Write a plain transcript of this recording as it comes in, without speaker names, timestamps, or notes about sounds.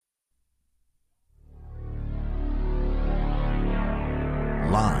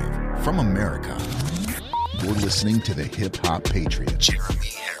From America, you're listening to the Hip Hop Patriot, Jeremy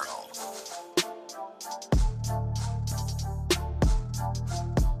Herrell.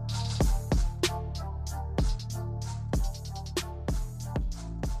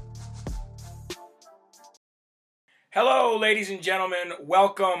 Hello, ladies and gentlemen.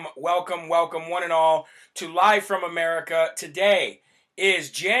 Welcome, one and all, to Live from America. Today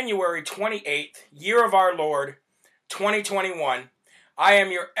is January 28th, year of our Lord, 2021. I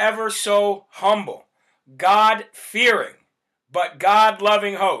am your ever so humble, God-fearing, but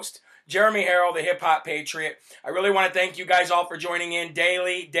God-loving host, Jeremy Herrell, the Hip Hop Patriot. I really want to thank you guys all for joining in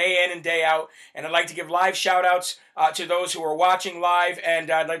daily, day in and day out. And I'd like to give live shout-outs to those who are watching live. And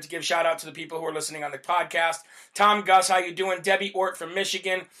I'd like to give shout-out to the people who are listening on the podcast. Tom Gus, how you doing? Debbie Ort from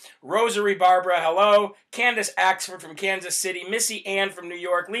Michigan. Rosary Barbara, hello. Candace Axford from Kansas City. Missy Ann from New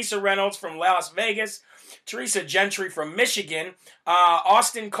York. Lisa Reynolds from Las Vegas. Teresa Gentry from Michigan,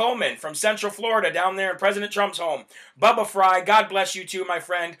 Austin Coleman from Central Florida, down there in President Trump's home, Bubba Fry, God bless you too, my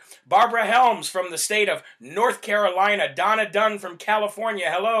friend, Barbara Helms from the state of North Carolina, Donna Dunn from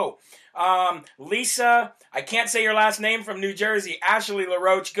California, hello, Lisa, I can't say your last name, from New Jersey, Ashley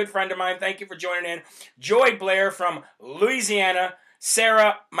LaRoche, good friend of mine, thank you for joining in, Joy Blair from Louisiana,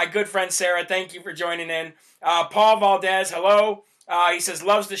 Sarah, my good friend Sarah, thank you for joining in, Paul Valdez, hello. He says,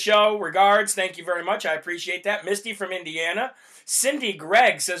 loves the show. Regards. Thank you very much. I appreciate that. Misty from Indiana. Cindy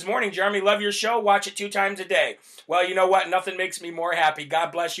Gregg says, morning, Jeremy. Love your show. Watch it 2 times a day. Well, you know what? Nothing makes me more happy.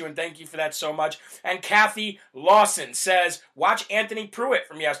 God bless you, and thank you for that so much. And Kathy Lawson says, watch Anthony Pruitt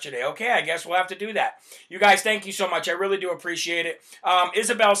from yesterday. Okay, I guess we'll have to do that. You guys, thank you so much. I really do appreciate it.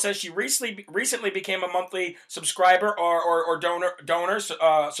 Isabel says she recently became a monthly subscriber or donor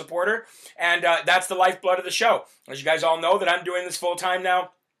supporter, and that's the lifeblood of the show. As you guys all know, that I'm doing this full time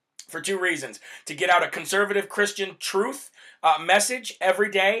now for 2 reasons. To get out a conservative Christian truth message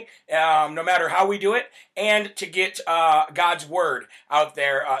every day, no matter how we do it, and to get God's word out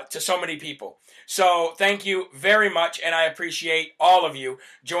there to so many people. So thank you very much, and I appreciate all of you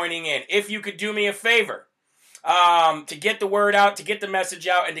joining in. If you could do me a favor to get the word out, to get the message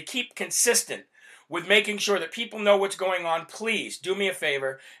out, and to keep consistent with making sure that people know what's going on, please do me a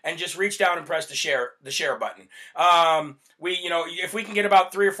favor and just reach down and press the share button. If we can get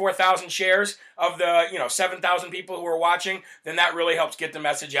about 3,000 or 4,000 shares of the 7,000 people who are watching, then that really helps get the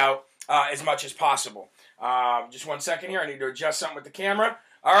message out as much as possible. Just 1 second here. I need to adjust something with the camera.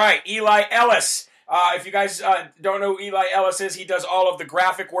 All right, Eli Ellis. If you guys don't know who Eli Ellis is, he does all of the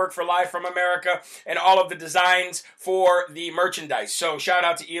graphic work for Live from America and all of the designs for the merchandise. So shout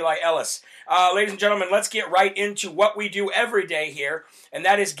out to Eli Ellis. Ladies and gentlemen, let's get right into what we do every day here, and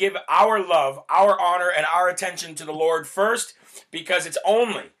that is give our love, our honor, and our attention to the Lord first, because it's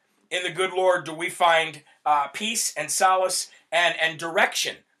only in the good Lord do we find peace and solace and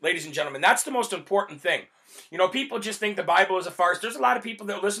direction, ladies and gentlemen. That's the most important thing. People just think the Bible is a farce. There's a lot of people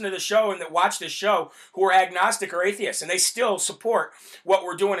that listen to the show and that watch this show who are agnostic or atheists, and they still support what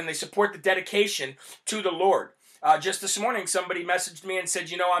we're doing, and they support the dedication to the Lord. Just this morning, somebody messaged me and said,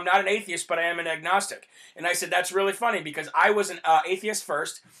 I'm not an atheist, but I am an agnostic. And I said, that's really funny, because I was an atheist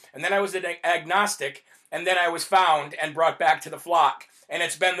first, and then I was an agnostic, and then I was found and brought back to the flock. And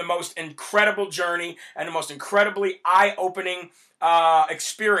it's been the most incredible journey and the most incredibly eye-opening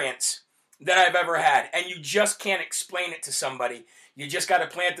experience that I've ever had. And you just can't explain it to somebody. You just got to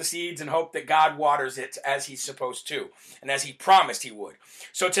plant the seeds and hope that God waters it as he's supposed to, and as he promised he would.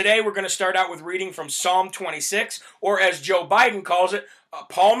 So today we're going to start out with reading from Psalm 26, or as Joe Biden calls it,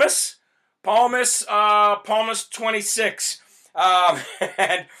 Psalms 26.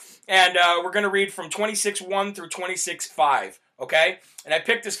 And we're going to read from 26:1 through 26:5, okay? And I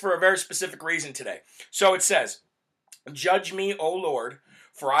picked this for a very specific reason today. So it says, judge me, O Lord,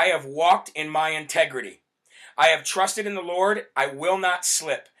 for I have walked in my integrity. I have trusted in the Lord, I will not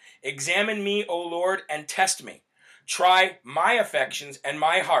slip. Examine me, O Lord, and test me. Try my affections and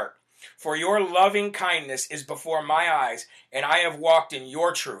my heart, for your loving kindness is before my eyes, and I have walked in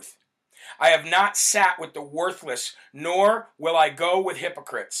your truth. I have not sat with the worthless, nor will I go with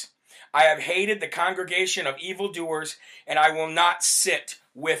hypocrites. I have hated the congregation of evildoers, and I will not sit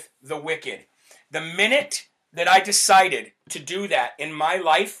with the wicked. The minute that I decided to do that in my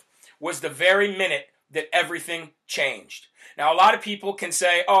life was the very minute that everything changed. Now, a lot of people can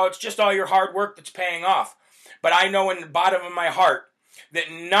say, oh, it's just all your hard work that's paying off. But I know in the bottom of my heart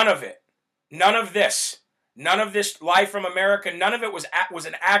that none of this Live from America, none of it was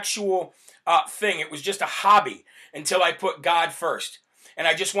an actual thing. It was just a hobby until I put God first. And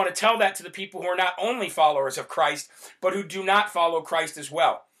I just want to tell that to the people who are not only followers of Christ, but who do not follow Christ as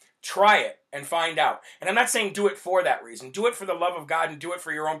well. Try it and find out. And I'm not saying do it for that reason. Do it for the love of God and do it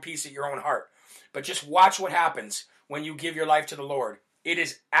for your own peace at your own heart. But just watch what happens when you give your life to the Lord. It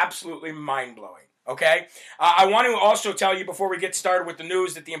is absolutely mind-blowing. Okay? I want to also tell you before we get started with the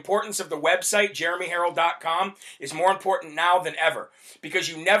news that the importance of the website, jeremyherald.com, is more important now than ever. Because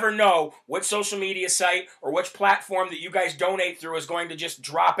you never know what social media site or which platform that you guys donate through is going to just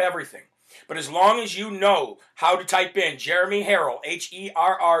drop everything. But as long as you know how to type in Jeremy Herrell,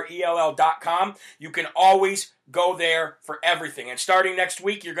 HERRELL.com, you can always go there for everything. And starting next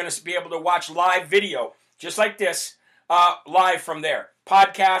week, you're going to be able to watch live video, just like this, live from there.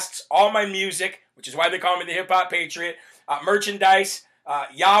 Podcasts, all my music, which is why they call me the Hip Hop Patriot, merchandise,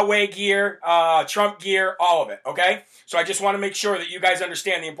 Yahweh gear, Trump gear, all of it, okay? So I just want to make sure that you guys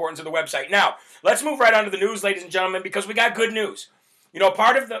understand the importance of the website. Now, let's move right on to the news, ladies and gentlemen, because we got good news. You know,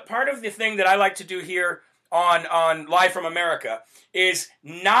 part of the thing that I like to do here on Live from America is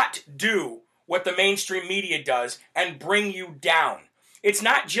not do what the mainstream media does and bring you down. It's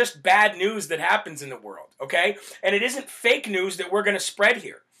not just bad news that happens in the world, okay? And it isn't fake news that we're going to spread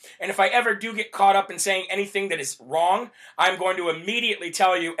here. And if I ever do get caught up in saying anything that is wrong, I'm going to immediately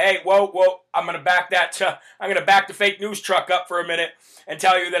tell you, hey, whoa, I'm going to back the fake news truck up for a minute and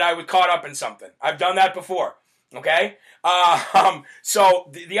tell you that I was caught up in something. I've done that before, okay?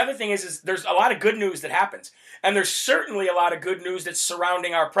 So the other thing is there's a lot of good news that happens. And there's certainly a lot of good news that's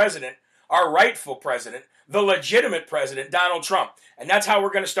surrounding our president, our rightful president, the legitimate president, Donald Trump. And that's how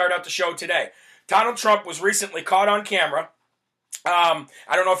we're going to start out the show today. Donald Trump was recently caught on camera. I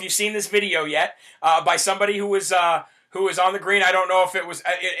don't know if you've seen this video yet, by somebody who was on the green. I don't know if it was,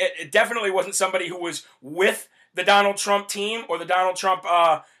 it definitely wasn't somebody who was with the Donald Trump team or the Donald Trump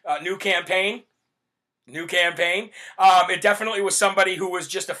new campaign. It definitely was somebody who was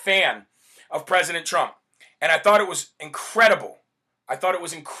just a fan of President Trump. And I thought it was incredible.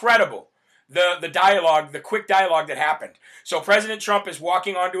 The dialogue, the quick dialogue that happened. So President Trump is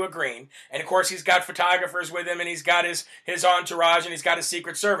walking onto a green, and of course he's got photographers with him, and he's got his entourage, and he's got his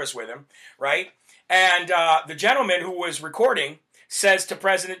Secret Service with him, right? And the gentleman who was recording says to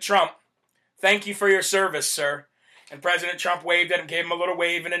President Trump, "Thank you for your service, sir." And President Trump waved at him, gave him a little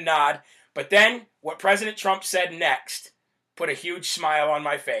wave and a nod. But then what President Trump said next put a huge smile on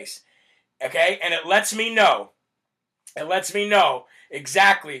my face, okay? And it lets me know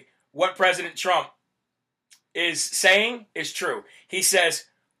exactly what President Trump is saying is true. He says,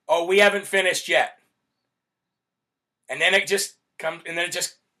 "Oh, we haven't finished yet." And then that's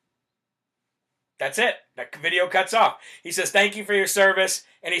it. That video cuts off. He says, "Thank you for your service."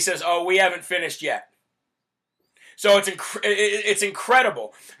 And he says, "Oh, we haven't finished yet." So it's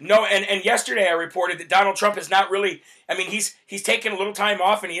incredible. No, and yesterday I reported that Donald Trump is not really, I mean, he's taken a little time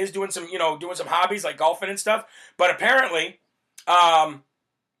off and he is doing some hobbies like golfing and stuff. But apparently,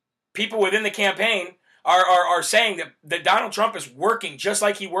 people within the campaign are saying that Donald Trump is working just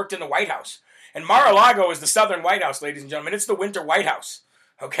like he worked in the White House. And Mar-a-Lago is the Southern White House, ladies and gentlemen. It's the Winter White House,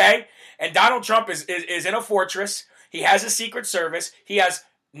 okay? And Donald Trump is in a fortress. He has a Secret Service. He has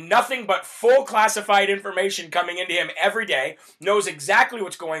nothing but full classified information coming into him every day, knows exactly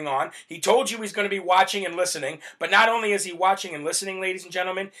what's going on. He told you he's going to be watching and listening, but not only is he watching and listening, ladies and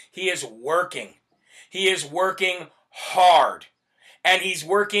gentlemen, he is working. He is working hard. And he's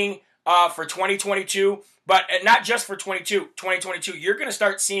working for 2022, but not just for 2022. You're going to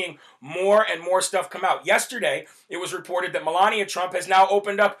start seeing more and more stuff come out. Yesterday, it was reported that Melania Trump has now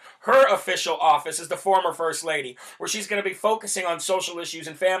opened up her official office as the former First Lady, where she's going to be focusing on social issues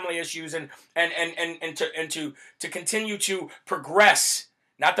and family issues and to continue to progress,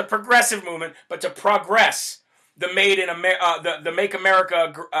 not the progressive movement, but to progress the Make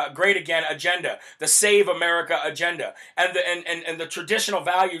America Great Again agenda, the Save America agenda, and the traditional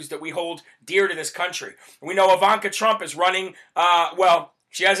values that we hold dear to this country. We know Ivanka Trump is running.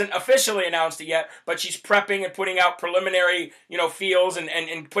 She hasn't officially announced it yet, but she's prepping and putting out preliminary, feels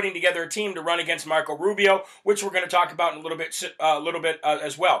and putting together a team to run against Marco Rubio, which we're going to talk about in a little bit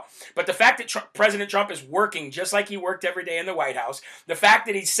as well. But the fact that President Trump is working just like he worked every day in the White House, the fact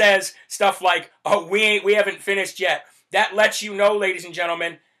that he says stuff like, "Oh, we haven't finished yet," that lets you know, ladies and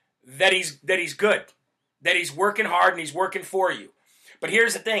gentlemen, that he's good, that he's working hard and he's working for you. But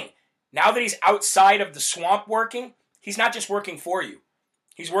here's the thing: now that he's outside of the swamp working, he's not just working for you.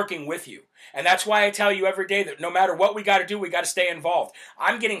 He's working with you. And that's why I tell you every day that no matter what we got to do, we got to stay involved.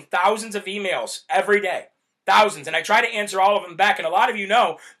 I'm getting thousands of emails every day. Thousands. And I try to answer all of them back. And a lot of you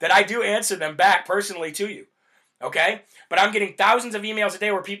know that I do answer them back personally to you. Okay? But I'm getting thousands of emails a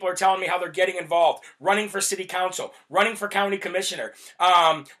day where people are telling me how they're getting involved, running for city council, running for county commissioner,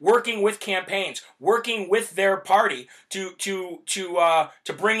 working with campaigns, working with their party to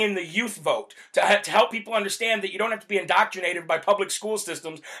bring in the youth vote, to help people understand that you don't have to be indoctrinated by public school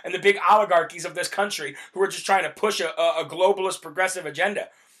systems and the big oligarchies of this country who are just trying to push a globalist progressive agenda.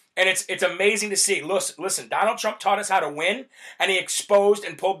 And it's amazing to see. Listen, Donald Trump taught us how to win, and he exposed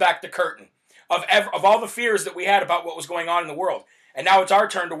and pulled back the curtain of all the fears that we had about what was going on in the world. And now it's our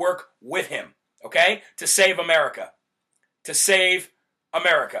turn to work with him, okay? To save America. To save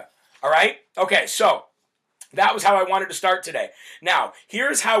America. All right? Okay, so that was how I wanted to start today. Now,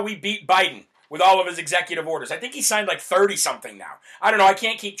 here's how we beat Biden with all of his executive orders. I think he signed like 30-something now. I don't know. I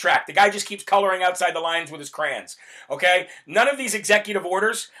can't keep track. The guy just keeps coloring outside the lines with his crayons, okay? None of these executive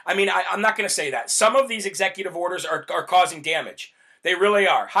orders, I'm not going to say that. Some of these executive orders are causing damage. They really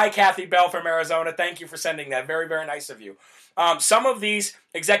are. Hi, Kathy Bell from Arizona. Thank you for sending that. Very, very nice of you. Some of these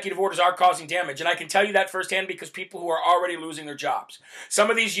executive orders are causing damage, and I can tell you that firsthand because people who are already losing their jobs. Some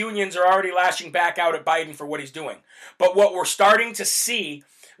of these unions are already lashing back out at Biden for what he's doing. But what we're starting to see,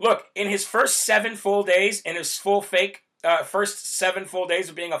 look, in his first 7 full days, in his first 7 full days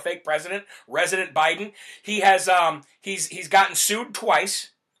of being a fake president, Resident Biden, he has he's gotten sued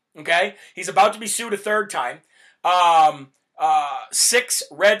twice. Okay, he's about to be sued a third time. 6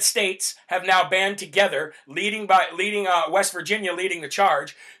 red states have now banned together, leading West Virginia leading the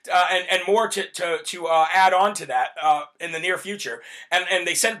charge, and more to add on to that in the near future. And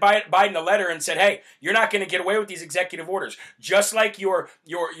they sent Biden a letter and said, "Hey, you're not going to get away with these executive orders. Just like your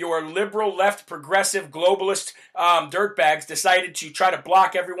liberal, left, progressive, globalist dirtbags decided to try to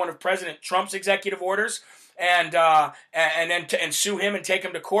block every one of President Trump's executive orders." And sue him and take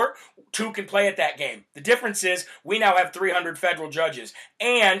him to court. 2 can play at that game. The difference is we now have 300 federal judges,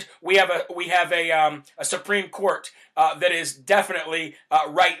 and we have a Supreme Court that is definitely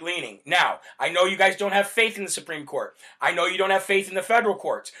right leaning. Now, I know you guys don't have faith in the Supreme Court. I know you don't have faith in the federal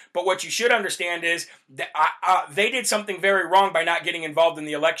courts. But what you should understand is that they did something very wrong by not getting involved in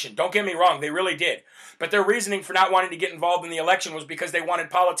the election. Don't get me wrong, they really did. But their reasoning for not wanting to get involved in the election was because they wanted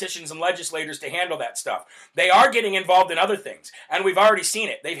politicians and legislators to handle that stuff. They are getting involved in other things, and we've already seen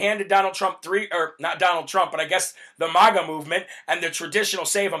it. They've handed Donald Trump not Donald Trump, but I guess the MAGA movement and the traditional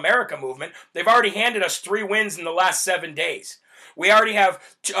Save America movement, they've already handed us 3 wins in the last 7 days. We already have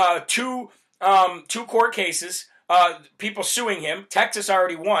two court cases, people suing him. Texas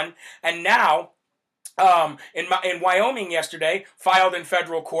already won, and now in Wyoming yesterday, filed in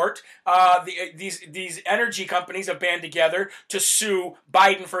federal court. These energy companies have band together to sue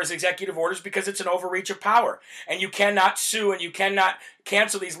Biden for his executive orders because it's an overreach of power. And you cannot sue and you cannot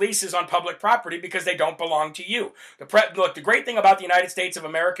cancel these leases on public property because they don't belong to you. Look, the great thing about the United States of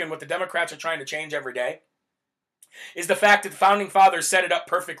America and what the Democrats are trying to change every day is the fact that the Founding Fathers set it up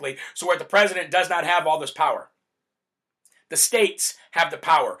perfectly so where the president does not have all this power. The states have the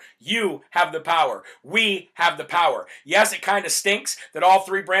power. You have the power. We have the power. Yes, it kind of stinks that all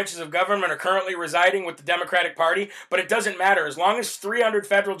 3 branches of government are currently residing with the Democratic Party, but it doesn't matter. As long as 300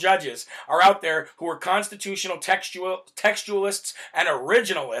 federal judges are out there who are constitutional textualists and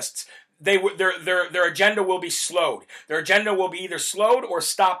originalists, their agenda will be slowed. Their agenda will be either slowed or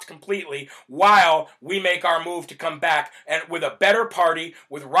stopped completely while we make our move to come back and with a better party,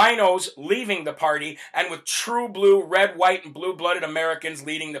 with rhinos leaving the party, and with true blue, red, white, and blue-blooded Americans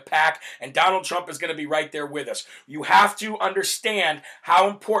leading the pack, and Donald Trump is going to be right there with us. You have to understand how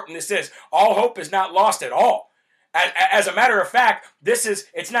important this is. All hope is not lost at all. As a matter of fact,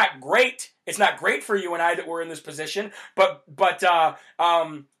 it's not great. It's not great for you and I that we're in this position, but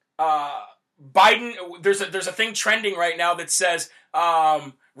Biden, there's a thing trending right now that says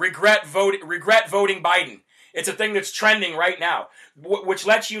regret voting Biden. It's a thing that's trending right now, which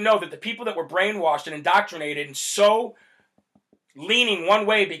lets you know that the people that were brainwashed and indoctrinated and so leaning one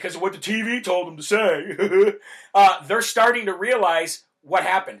way because of what the TV told them to say, they're starting to realize what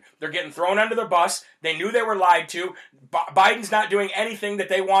happened. They're getting thrown under the bus. They knew they were lied to. Biden's not doing anything that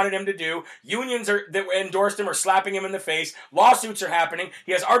they wanted him to do. Unions that endorsed him are slapping him in the face. Lawsuits are happening.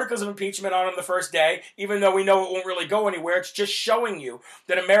 He has articles of impeachment on him the first day, even though we know it won't really go anywhere. It's just showing you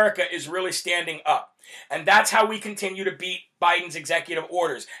that America is really standing up. And that's how we continue to beat Biden's executive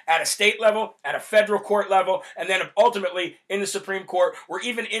orders at a state level, at a federal court level, and then ultimately in the Supreme Court, where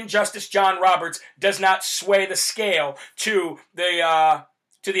even Justice John Roberts does not sway the scale to the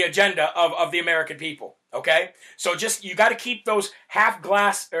agenda of the American people. Okay, so just you got to keep those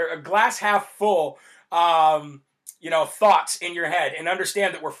glass half full thoughts in your head and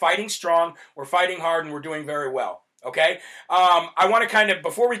understand that we're fighting strong, we're fighting hard, and we're doing very well. Okay, I want to kind of,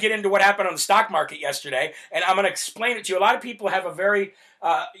 before we get into what happened on the stock market yesterday, and I'm going to explain it to you. A lot of people have a very,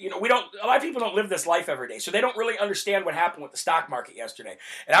 a lot of people don't live this life every day, so they don't really understand what happened with the stock market yesterday.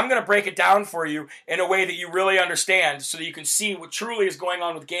 And I'm going to break it down for you in a way that you really understand, so that you can see what truly is going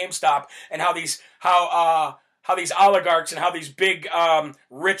on with GameStop and how these oligarchs and how these big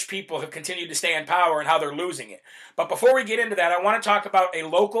rich people have continued to stay in power and how they're losing it. But before we get into that, I want to talk about a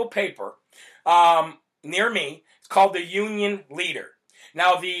local paper near me. It's called the Union Leader.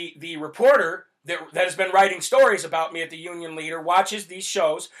 Now, the reporter that has been writing stories about me at the Union Leader watches these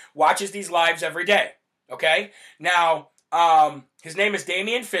shows, watches these lives every day. Okay? Now, his name is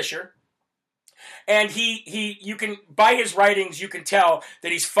Damian Fisher. And you can, by his writings, you can tell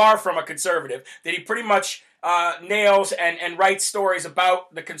that he's far from a conservative, that he pretty much nails and writes stories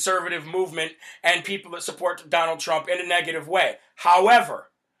about the conservative movement and people that support Donald Trump in a negative way. However,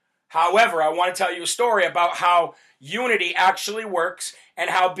 I want to tell you a story about how unity actually works and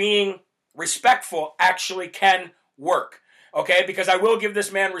how being respectful actually can work. Okay, because I will give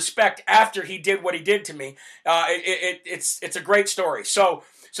this man respect after he did what he did to me. It's a great story. So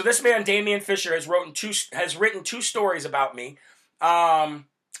this man, Damian Fisher, has written two stories about me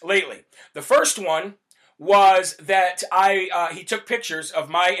lately. The first one was that he took pictures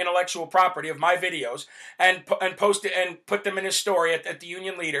of my intellectual property, of my videos, and posted and put them in his story at the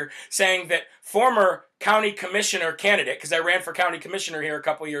Union Leader, saying that former county commissioner candidate, because I ran for county commissioner here a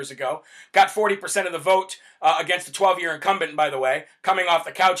couple years ago, got 40% of the vote against a 12-year incumbent, by the way, coming off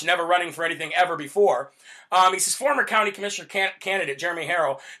the couch, never running for anything ever before. He says former county commissioner candidate Jeremy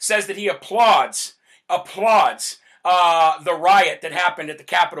Harrell says that he applauds the riot that happened at the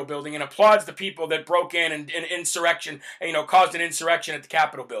Capitol building and applauds the people that broke in and insurrection, caused an insurrection at the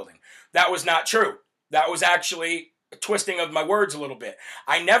Capitol building. That was not true. That was actually a twisting of my words a little bit.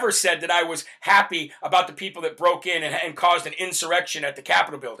 I never said that I was happy about the people that broke in and caused an insurrection at the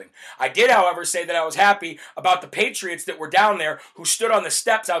Capitol building. I did, however, say that I was happy about the patriots that were down there who stood on the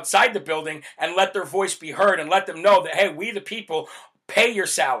steps outside the building and let their voice be heard and let them know that, hey, we the people pay your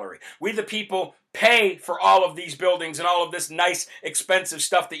salary. We the people pay for all of these buildings and all of this nice, expensive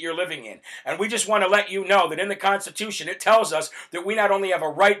stuff that you're living in. And we just want to let you know that in the Constitution, it tells us that we not only have a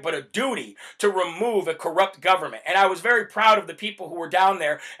right, but a duty to remove a corrupt government. And I was very proud of the people who were down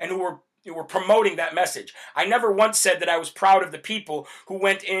there and who were promoting that message. I never once said that I was proud of the people who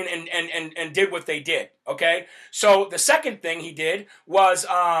went in and did what they did. Okay? So the second thing he did was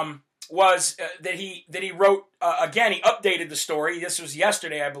that he wrote, again, he updated the story. This was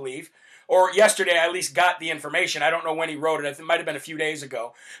yesterday, I believe. Or yesterday, I at least got the information. I don't know when he wrote it. It might have been a few days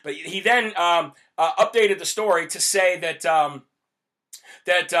ago. But he then updated the story to say that I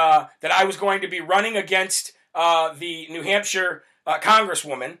was going to be running against the New Hampshire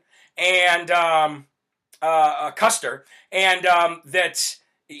Congresswoman and Custer, and that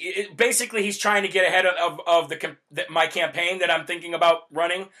basically he's trying to get ahead of my campaign that I'm thinking about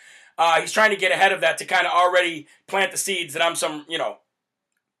running. He's trying to get ahead of that to kind of already plant the seeds that I'm some,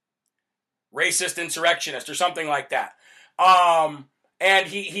 racist insurrectionist or something like that. And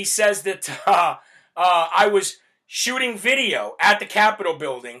he says that I was shooting video at the Capitol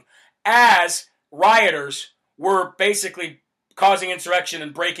building as rioters were basically causing insurrection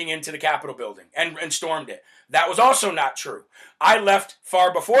and breaking into the Capitol building and stormed it. That was also not true. I left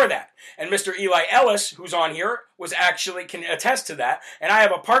far before that. And Mr. Eli Ellis, who's on here, can attest to that. And I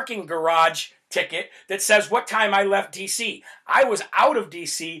have a parking garage ticket that says what time I left D.C. I was out of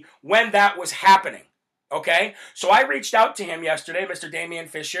D.C. when that was happening. Okay? So I reached out to him yesterday, Mr. Damian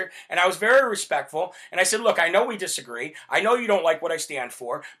Fisher, and I was very respectful. And I said, look, I know we disagree. I know you don't like what I stand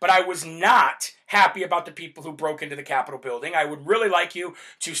for, but I was not happy about the people who broke into the Capitol building. I would really like you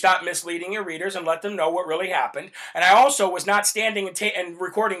to stop misleading your readers and let them know what really happened. And I also was not standing and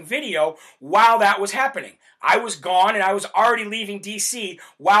recording video while that was happening. I was gone, and I was already leaving D.C.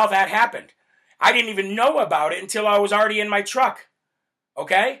 while that happened. I didn't even know about it until I was already in my truck.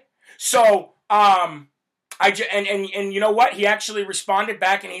 Okay? So, and you know what? He actually responded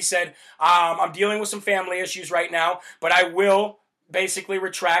back and he said, I'm dealing with some family issues right now, but I will basically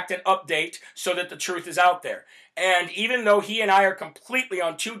retract and update so that the truth is out there. And even though he and I are completely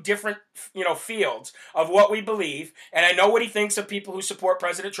on two different, fields of what we believe, and I know what he thinks of people who support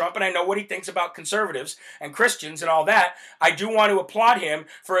President Trump, and I know what he thinks about conservatives and Christians and all that, I do want to applaud him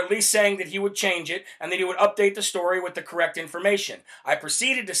for at least saying that he would change it and that he would update the story with the correct information. I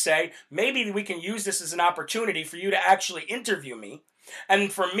proceeded to say, maybe we can use this as an opportunity for you to actually interview me,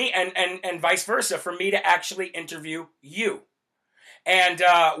 and for me, and vice versa, for me to actually interview you. And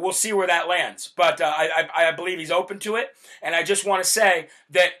we'll see where that lands. But I believe he's open to it. And I just want to say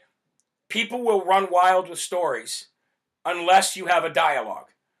that people will run wild with stories unless you have a dialogue.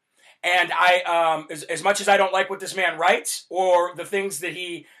 And I, as much as I don't like what this man writes or the things that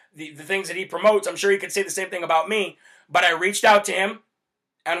he promotes, I'm sure he could say the same thing about me. But I reached out to him,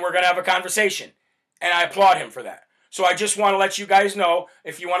 and we're going to have a conversation, and I applaud him for that. So I just want to let you guys know,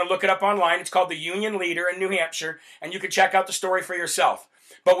 if you want to look it up online, it's called The Union Leader in New Hampshire, and you can check out the story for yourself.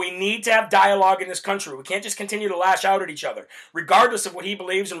 But we need to have dialogue in this country. We can't just continue to lash out at each other, regardless of what he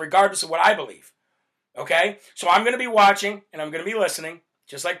believes and regardless of what I believe. Okay? So I'm going to be watching, and I'm going to be listening,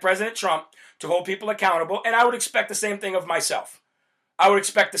 just like President Trump, to hold people accountable, and I would expect the same thing of myself. I would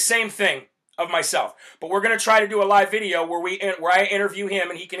expect the same thing of myself. But we're going to try to do a live video where I interview him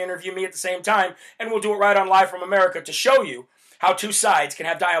and he can interview me at the same time, and we'll do it right on Live from America to show you how two sides can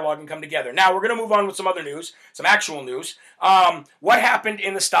have dialogue and come together. Now, we're going to move on with some other news, some actual news. What happened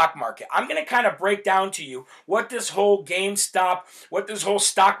in the stock market? I'm going to kind of break down to you what this whole GameStop, what this whole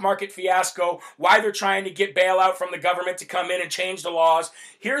stock market fiasco, why they're trying to get bailout from the government to come in and change the laws.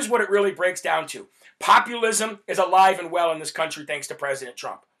 Here's what it really breaks down to. Populism is alive and well in this country thanks to President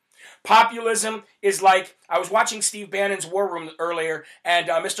Trump. Populism is like, I was watching Steve Bannon's War Room earlier, and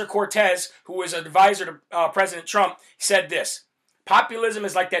Mr. Cortez, who was an advisor to President Trump, said this. Populism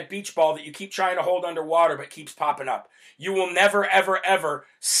is like that beach ball that you keep trying to hold underwater but keeps popping up. You will never, ever, ever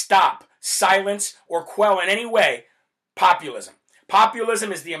stop, silence, or quell in any way populism.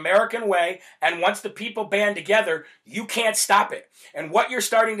 Populism is the American way, and once the people band together, you can't stop it. And what you're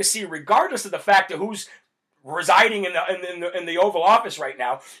starting to see, regardless of the fact of who's residing in the Oval Office right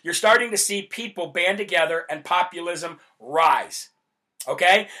now, you're starting to see people band together and populism rise.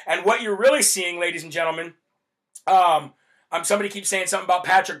 Okay? And what you're really seeing, ladies and gentlemen, somebody keeps saying something about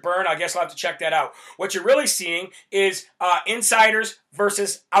Patrick Byrne. I guess I'll have to check that out. What you're really seeing is insiders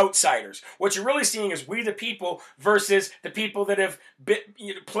versus outsiders. What you're really seeing is we the people versus the people that have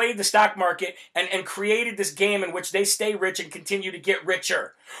played the stock market and created this game in which they stay rich and continue to get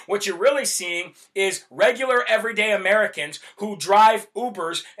richer. What you're really seeing is regular everyday Americans who drive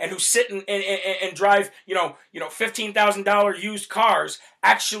Ubers and who sit and drive $15,000 used cars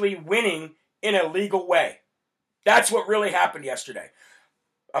actually winning in a legal way. That's what really happened yesterday.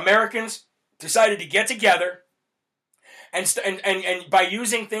 Americans decided to get together and by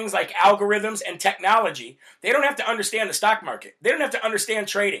using things like algorithms and technology, they don't have to understand the stock market. They don't have to understand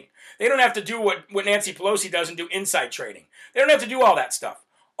trading. They don't have to do what Nancy Pelosi does and do inside trading. They don't have to do all that stuff.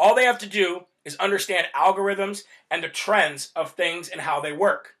 All they have to do is understand algorithms and the trends of things and how they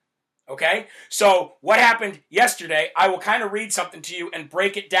work. Okay? So what happened yesterday, I will kind of read something to you and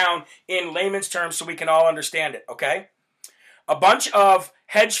break it down in layman's terms so we can all understand it, okay? A bunch of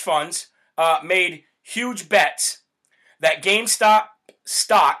hedge funds made huge bets that GameStop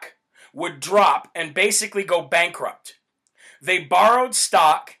stock would drop and basically go bankrupt. They borrowed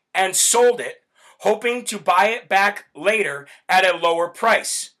stock and sold it, hoping to buy it back later at a lower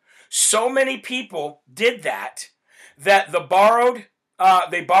price. So many people did that they borrowed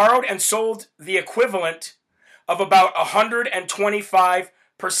and sold the equivalent of about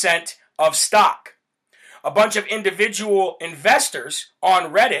 125% of stock. A bunch of individual investors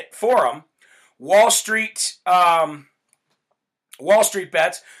on Reddit forum, Wall Street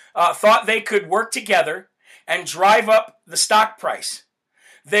Bets, thought they could work together and drive up the stock price.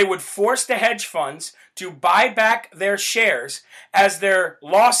 They would force the hedge funds to buy back their shares as their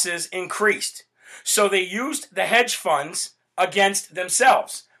losses increased. So they used the hedge funds against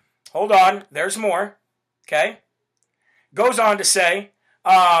themselves. Hold on, there's more. Okay? Goes on to say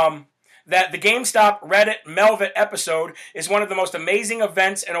that the GameStop Reddit Melvit episode is one of the most amazing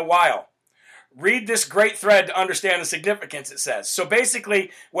events in a while. Read this great thread to understand the significance, it says. So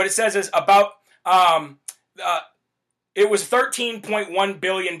basically, what it says is about, it was $13.1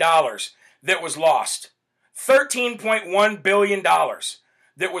 billion that was lost. $13.1 billion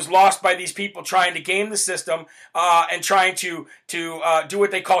that was lost by these people trying to game the system and trying to do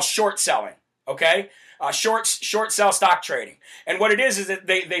what they call short selling, okay? Short sell stock trading. And what it is that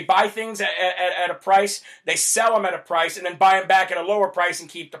they buy things at a price, they sell them at a price, and then buy them back at a lower price and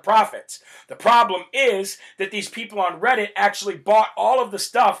keep the profits. The problem is that these people on Reddit actually bought all of the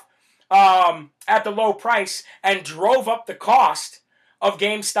stuff at the low price and drove up the cost of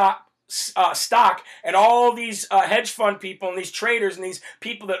GameStop stock, and all these hedge fund people and these traders and these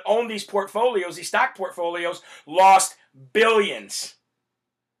people that own these portfolios, these stock portfolios, lost billions.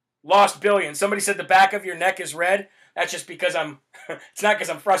 Lost billions. Somebody said the back of your neck is red. That's just because it's not because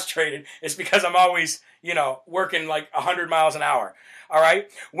I'm frustrated. It's because I'm always, working like 100 miles an hour. All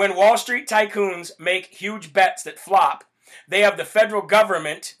right? When Wall Street tycoons make huge bets that flop, they have the federal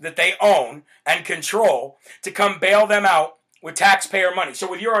government that they own and control to come bail them out with taxpayer money.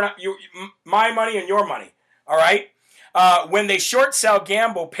 So with my money and your money, all right? When they short sell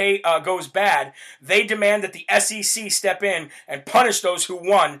gamble goes bad, they demand that the SEC step in and punish those who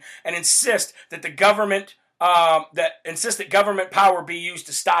won and insist that government power be used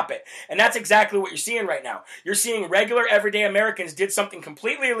to stop it. And that's exactly what you're seeing right now. You're seeing regular everyday Americans did something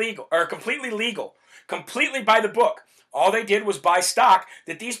completely illegal or completely legal, completely by the book. All they did was buy stock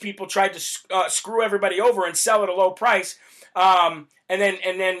that these people tried to screw everybody over and sell at a low price, or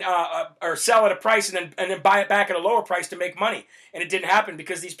sell at a price and then buy it back at a lower price to make money. And it didn't happen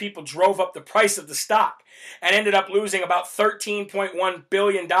because these people drove up the price of the stock and ended up losing about $13.1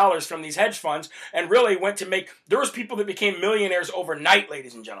 billion from these hedge funds, and really there was people that became millionaires overnight,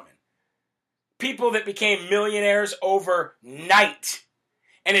 ladies and gentlemen. People that became millionaires overnight.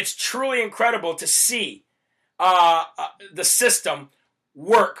 And it's truly incredible to see the system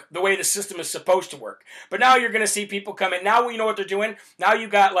work the way the system is supposed to work. But now you're going to see people come in. Now you know what they're doing. Now you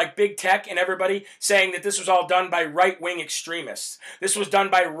got like big tech and everybody saying that this was all done by right-wing extremists. This was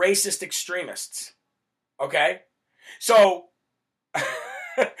done by racist extremists. Okay? So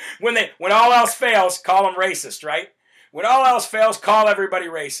when all else fails, call them racist, right? When all else fails, call everybody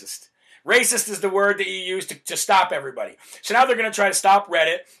racist. Racist is the word that you use to stop everybody. So now they're going to try to stop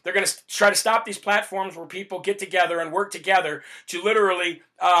Reddit. They're going to try to stop these platforms where people get together and work together to literally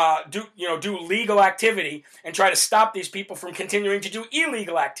do legal activity and try to stop these people from continuing to do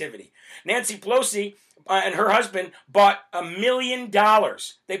illegal activity. Nancy Pelosi and her husband bought $1 million.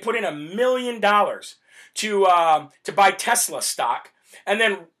 They put in $1 million to buy Tesla stock, and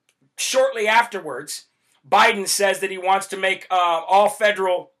then shortly afterwards, Biden says that he wants to make all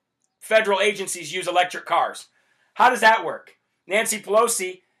federal agencies use electric cars. How does that work? Nancy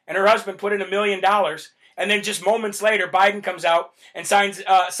Pelosi and her husband put in $1 million, and then just moments later, Biden comes out and signs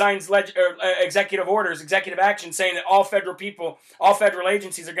executive orders, executive action, saying that all federal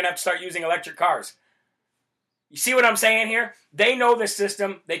agencies are going to have to start using electric cars. You see what I'm saying here? They know the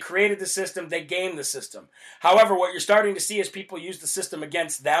system. They created the system. They game the system. However, what you're starting to see is people use the system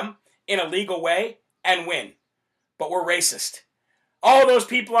against them in a legal way and win. But we're racist. All those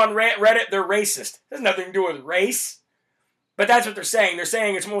people on Reddit, they're racist. It has nothing to do with race. But that's what they're saying. They're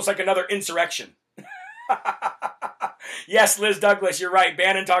saying it's almost like another insurrection. Yes, Liz Douglas, you're right.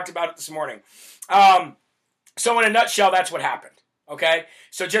 Bannon talked about it this morning. So in a nutshell, that's what happened. Okay?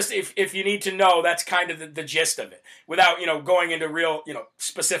 So just if you need to know, that's kind of the gist of it. Without, going into real,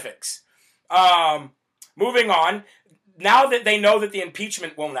 specifics. Moving on. Now that they know that the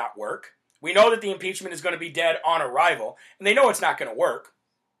impeachment will not work, we know that the impeachment is going to be dead on arrival, and they know it's not going to work.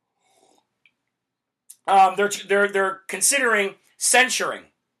 They're considering censuring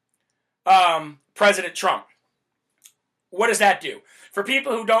President Trump. What does that do? For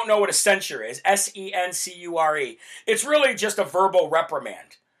people who don't know what a censure is, S-E-N-C-U-R-E, it's really just a verbal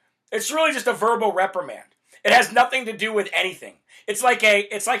reprimand. It has nothing to do with anything. It's like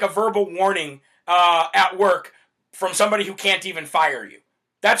a verbal warning at work from somebody who can't even fire you.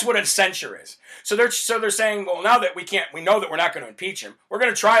 That's what a censure is. So they're saying, well, now that we know that we're not going to impeach him. We're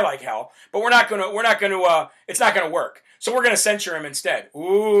going to try like hell, but it's not going to work. So we're going to censure him instead.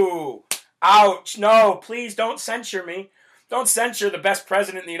 Ooh, ouch. No, please don't censure me. Don't censure the best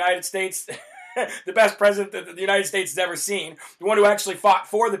president in the United States, the best president that the United States has ever seen, the one who actually fought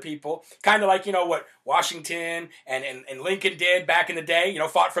for the people, kind of like, what Washington and Lincoln did back in the day,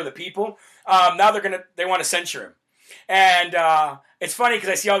 fought for the people. Now they want to censure him. And it's funny because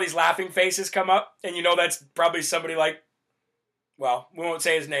I see all these laughing faces come up, and that's probably somebody like, well, we won't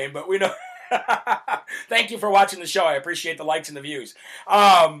say his name, but we know. Thank you for watching the show. I appreciate the likes and the views.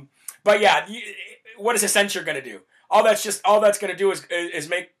 But yeah, what is a censure going to do? All that's going to do is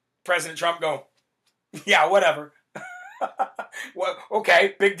make President Trump go, yeah, whatever. Well,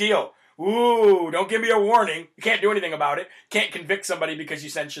 okay, big deal. Ooh, don't give me a warning. You can't do anything about it. Can't convict somebody because you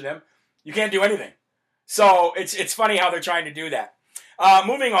censure them. You can't do anything. So it's funny how they're trying to do that.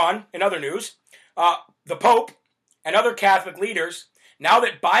 Moving on, in other news, the Pope and other Catholic leaders, now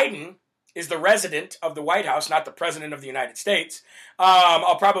that Biden is the resident of the White House, not the President of the United States,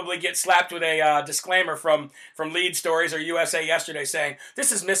 I'll probably get slapped with a disclaimer from Lead Stories or USA Yesterday saying,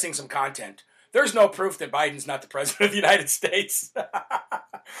 this is missing some content. There's no proof that Biden's not the President of the United States.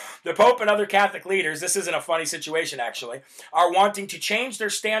 The Pope and other Catholic leaders, this isn't a funny situation actually, are wanting to change their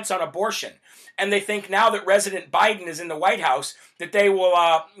stance on abortion. And they think now that Resident Biden is in the White House, that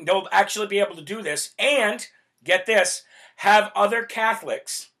they'll actually be able to do this and, get this, have other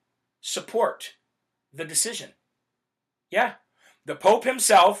Catholics support the decision. Yeah. The Pope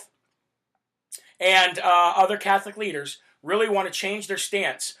himself and other Catholic leaders really want to change their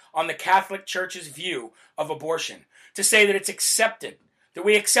stance on the Catholic Church's view of abortion to say that it's accepted, that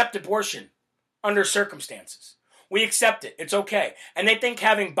we accept abortion under circumstances. We accept it. It's okay. And they think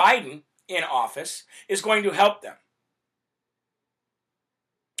having Biden in office is going to help them.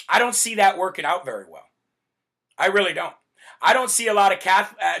 I don't see that working out very well. I really don't. I don't see a lot of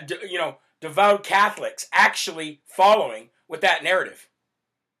devout Catholics actually following with that narrative.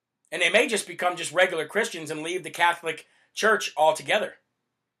 And they may just become just regular Christians and leave the Catholic Church altogether.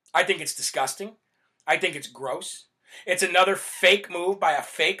 I think it's disgusting. I think it's gross. It's another fake move by a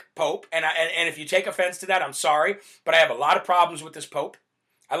fake pope. And if you take offense to that, I'm sorry. But I have a lot of problems with this pope.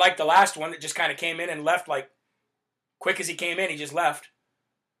 I like the last one that just kind of came in and left like quick as he came in. He just left.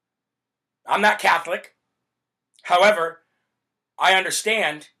 I'm not Catholic. However, I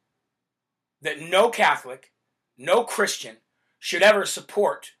understand that no Catholic, no Christian should ever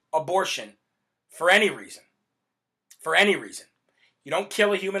support abortion for any reason. For any reason. You don't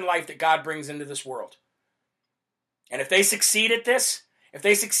kill a human life that God brings into this world. And if they succeed at this, if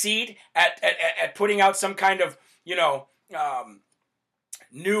they succeed at putting out some kind of,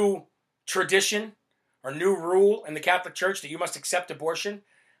 new tradition or new rule in the Catholic Church that you must accept abortion,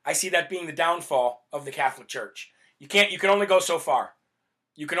 I see that being the downfall of the Catholic Church. You can only go so far.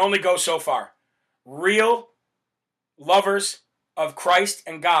 You can only go so far. Real lovers of Christ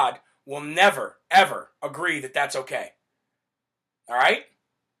and God will never, ever agree that that's okay. All right?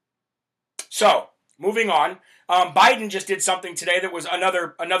 So, moving on. Biden just did something today that was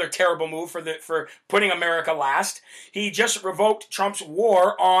another terrible move for putting America last. He just revoked Trump's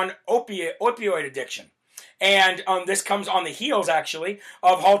war on opioid addiction. And this comes on the heels, actually,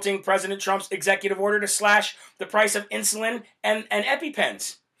 of halting President Trump's executive order to slash the price of insulin and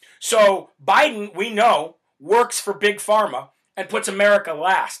EpiPens. So Biden, we know, works for Big Pharma and puts America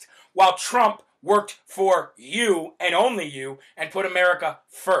last, while Trump worked for you and only you and put America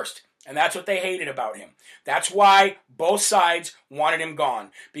first. And that's what they hated about him. That's why both sides wanted him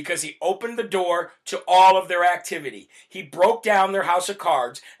gone, because he opened the door to all of their activity. He broke down their house of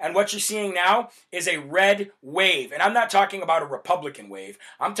cards, and what you're seeing now is a red wave. And I'm not talking about a Republican wave.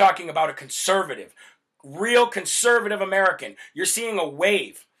 I'm talking about a conservative, real conservative American. You're seeing a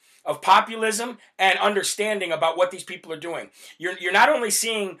wave of populism and understanding about what these people are doing. You're not only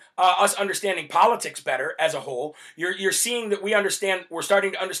seeing us understanding politics better as a whole, you're seeing that we're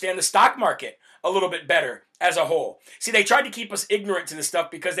starting to understand the stock market a little bit better as a whole. See, they tried to keep us ignorant to this stuff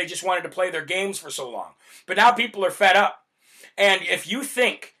because they just wanted to play their games for so long. But now people are fed up. And if you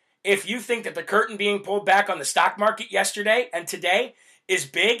think that the curtain being pulled back on the stock market yesterday and today is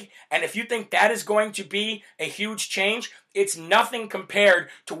big, and if you think that is going to be a huge change, it's nothing compared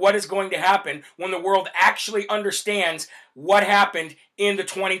to what is going to happen when the world actually understands what happened in the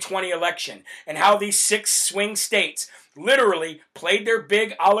 2020 election and how these 6 swing states literally played their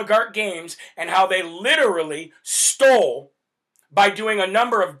big oligarch games and how they literally stole, by doing a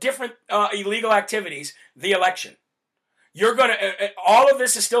number of different illegal activities, the election. All of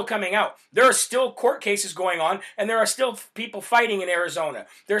this is still coming out. There are still court cases going on, and there are still people fighting in Arizona.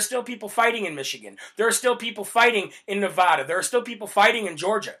 There are still people fighting in Michigan. There are still people fighting in Nevada. There are still people fighting in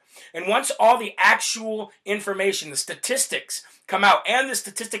Georgia. And once all the actual information, the statistics come out, and the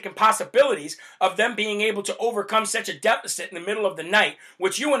statistic impossibilities of them being able to overcome such a deficit in the middle of the night,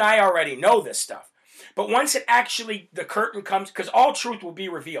 which you and I already know this stuff. But once the curtain comes, because all truth will be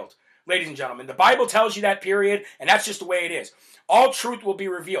revealed. Ladies and gentlemen, the Bible tells you that, period, and that's just the way it is. All truth will be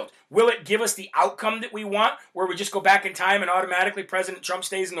revealed. Will it give us the outcome that we want, where we just go back in time and automatically President Trump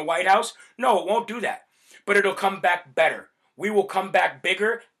stays in the White House? No, it won't do that. But it'll come back better. We will come back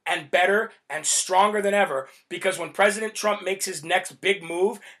bigger and better and stronger than ever, because when President Trump makes his next big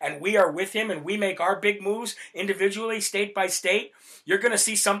move and we are with him and we make our big moves individually, state by state, you're going to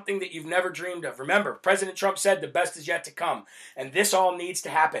see something that you've never dreamed of. Remember, President Trump said the best is yet to come, and this all needs to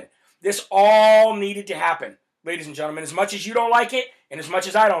happen. This all needed to happen, ladies and gentlemen. As much as you don't like it, and as much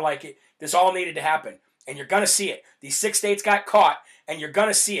as I don't like it, this all needed to happen. And you're going to see it. These 6 states got caught, and you're going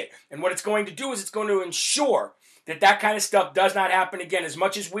to see it. And what it's going to do is it's going to ensure that kind of stuff does not happen again. As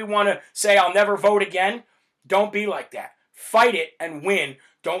much as we want to say, I'll never vote again, don't be like that. Fight it and win.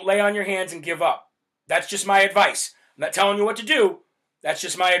 Don't lay on your hands and give up. That's just my advice. I'm not telling you what to do. That's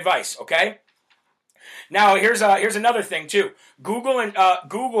just my advice, okay? Now, here's another thing, too.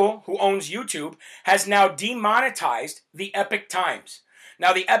 Google, who owns YouTube, has now demonetized the Epoch Times.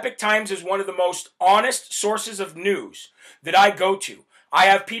 Now, the Epoch Times is one of the most honest sources of news that I go to. I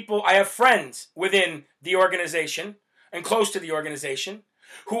have friends within the organization and close to the organization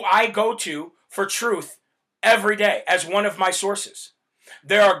who I go to for truth every day as one of my sources.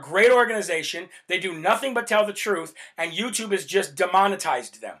 They're a great organization. They do nothing but tell the truth, and YouTube has just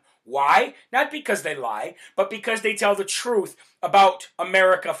demonetized them. Why? Not because they lie, but because they tell the truth about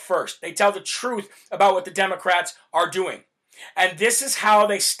America first. They tell the truth about what the Democrats are doing. And this is how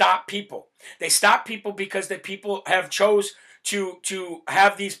they stop people. They stop people because the people have chose to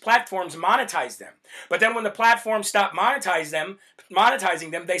have these platforms monetize them. But then when the platforms stop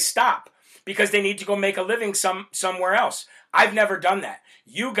monetizing them, they stop because they need to go make a living somewhere else. I've never done that.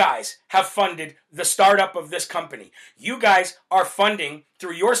 You guys have funded the startup of this company. You guys are funding,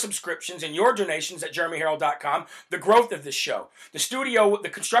 through your subscriptions and your donations at JeremyHerald.com, the growth of this show. The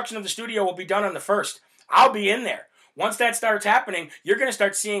construction of the studio will be done on the 1st. I'll be in there. Once that starts happening, you're going to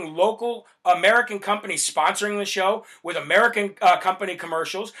start seeing local American companies sponsoring the show with American company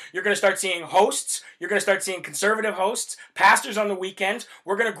commercials. You're going to start seeing hosts. You're going to start seeing conservative hosts, pastors on the weekends.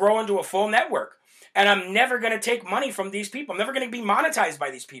 We're going to grow into a full network. And I'm never going to take money from these people. I'm never going to be monetized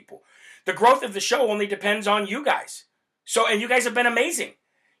by these people. The growth of the show only depends on you guys. And you guys have been amazing.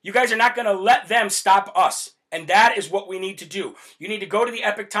 You guys are not going to let them stop us. And that is what we need to do. You need to go to the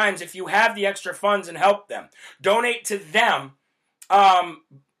Epic Times if you have the extra funds and help them. Donate to them, out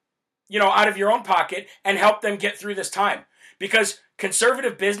of your own pocket and help them get through this time. Because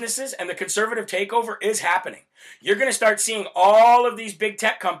conservative businesses and the conservative takeover is happening. You're going to start seeing all of these big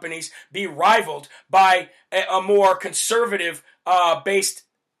tech companies be rivaled by a more conservative based,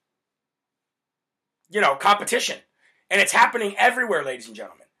 competition. And it's happening everywhere, ladies and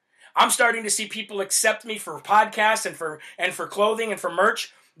gentlemen. I'm starting to see people accept me for podcasts and for clothing and for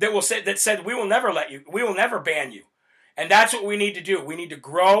merch that said we will never ban you. And that's what we need to do. We need to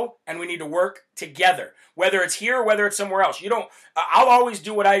grow and we need to work together. Whether it's here or whether it's somewhere else. I'll always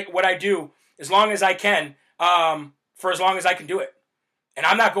do what I do as long as I can, for as long as I can do it. And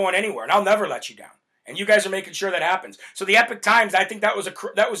I'm not going anywhere, and I'll never let you down. And you guys are making sure that happens. So the Epic Times, I think that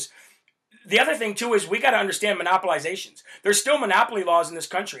was the other thing too is we got to understand monopolizations. There's still monopoly laws in this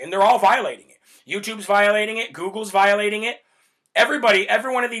country, and they're all violating it. YouTube's violating it. Google's violating it. Every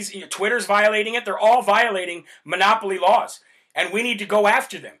one of these, Twitter's violating it. They're all violating monopoly laws, and we need to go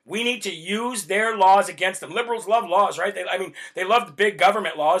after them. We need to use their laws against them. Liberals love laws, right? They love the big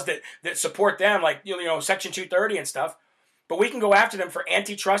government laws that support them, like Section 230 and stuff. But we can go after them for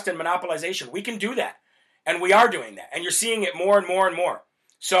antitrust and monopolization. We can do that, and we are doing that. And you're seeing it more and more and more.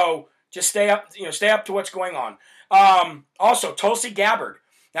 So just stay up to what's going on. Also, Tulsi Gabbard.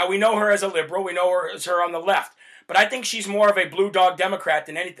 Now, we know her as a liberal. We know her as on the left. But I think she's more of a blue dog Democrat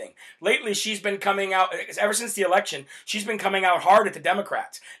than anything. Lately, she's been coming out, ever since the election, she's been coming out hard at the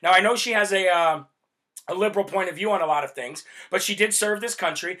Democrats. Now, I know she has a liberal point of view on a lot of things, but she did serve this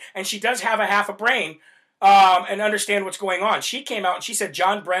country, and she does have a half a brain and understand what's going on. She came out and she said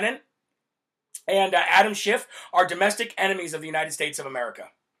John Brennan and Adam Schiff are domestic enemies of the United States of America.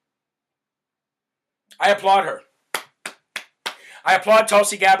 I applaud her. I applaud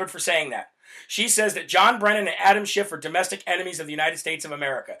Tulsi Gabbard for saying that. She says that John Brennan and Adam Schiff are domestic enemies of the United States of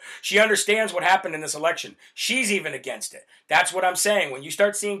America. She understands what happened in this election. She's even against it. That's what I'm saying. When you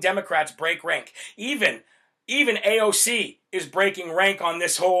start seeing Democrats break rank, even AOC is breaking rank on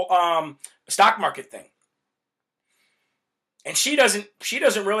this whole stock market thing. And she doesn't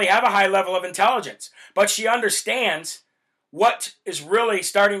really have a high level of intelligence, but she understands what is really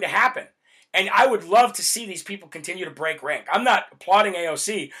starting to happen. And I would love to see these people continue to break rank. I'm not applauding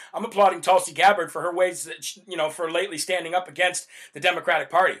AOC. I'm applauding Tulsi Gabbard for her ways that, for lately standing up against the Democratic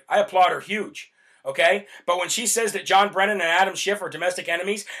Party. I applaud her huge. Okay? But when she says that John Brennan and Adam Schiff are domestic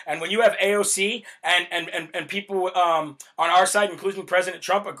enemies, and when you have AOC and people on our side, including President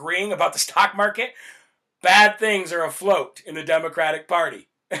Trump, agreeing about the stock market, bad things are afloat in the Democratic Party.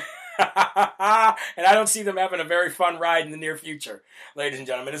 And I don't see them having a very fun ride in the near future, ladies and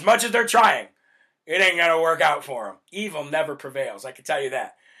gentlemen. As much as they're trying, it ain't going to work out for them. Evil never prevails, I can tell you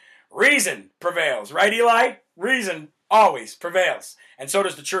that. Reason prevails, right, Eli? Reason always prevails. And so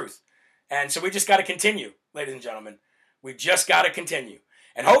does the truth. And so we just got to continue, ladies and gentlemen. We just got to continue.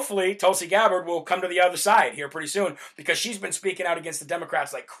 And hopefully Tulsi Gabbard will come to the other side here pretty soon, because she's been speaking out against the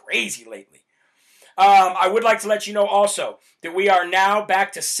Democrats like crazy lately. I would like to let you know also that we are now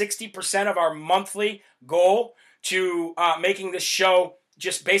back to 60% of our monthly goal to making this show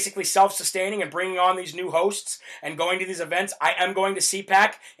just basically self-sustaining and bringing on these new hosts and going to these events. I am going to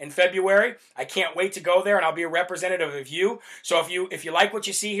CPAC in February. I can't wait to go there, and I'll be a representative of you. So if you like what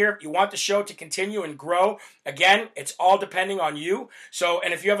you see here, if you want the show to continue and grow, again, it's all depending on you. So,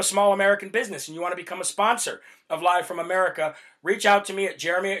 and if you have a small American business and you want to become a sponsor, of Live from America, reach out to me at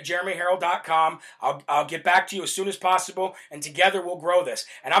jeremy@jeremyherald.com. I'll get back to you as soon as possible, and together we'll grow this.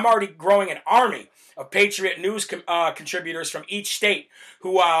 And I'm already growing an army of Patriot News contributors from each state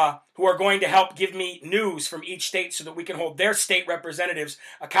who are going to help give me news from each state so that we can hold their state representatives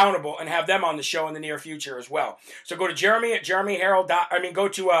accountable and have them on the show in the near future as well. So go to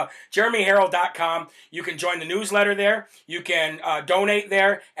jeremyherald.com. You can join the newsletter there. You can donate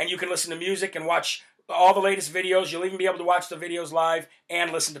there, and you can listen to music and watch all the latest videos. You'll even be able to watch the videos live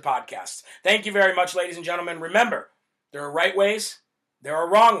and listen to podcasts. Thank you very much, ladies and gentlemen. Remember, there are right ways, there are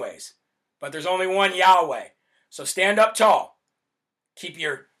wrong ways, but there's only one Yahweh. So stand up tall. Keep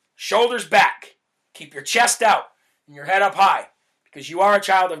your shoulders back. Keep your chest out and your head up high, because you are a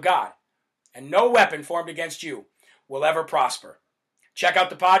child of God, and no weapon formed against you will ever prosper. Check out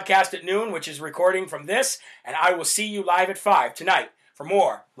the podcast at noon, which is recording from this, and I will see you live at 5 tonight for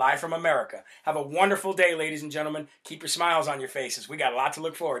more Live from America. Have a wonderful day, ladies and gentlemen. Keep your smiles on your faces. We got a lot to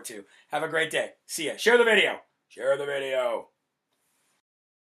look forward to. Have a great day. See ya. Share the video. Share the video.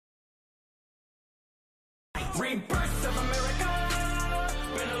 Rebirth of America.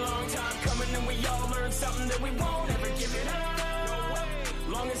 Been a long time coming, and we all learned something that we won't ever give it up. No way.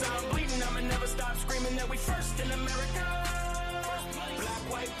 Long as I'm bleeding, I'ma never stop screaming that we first in America. Black,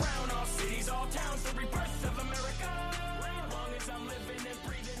 white, brown, all cities, all towns, the rebirth.